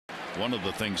one of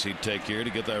the things he'd take here to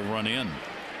get that run in.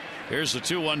 Here's the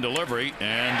 2-1 delivery,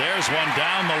 and there's one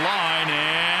down the line,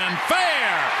 and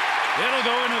fair. It'll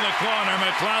go into the corner.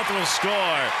 McLouth will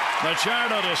score.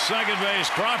 Machado to second base.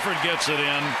 Crawford gets it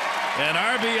in. An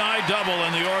RBI double,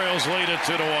 and the Orioles lead it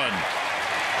 2-1.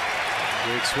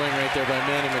 Great swing right there by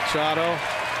Manny Machado.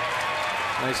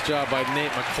 Nice job by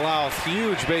Nate McLouth.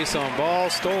 Huge base on ball,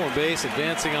 stolen base,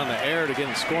 advancing on the air to get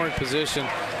in scoring position.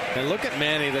 And look at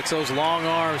Manny. That's those long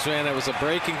arms, man. That was a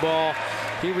breaking ball.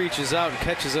 He reaches out and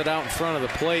catches it out in front of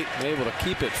the plate, and able to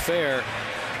keep it fair.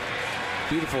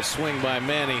 Beautiful swing by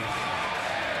Manny.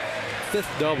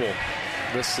 5th double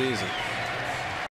this season.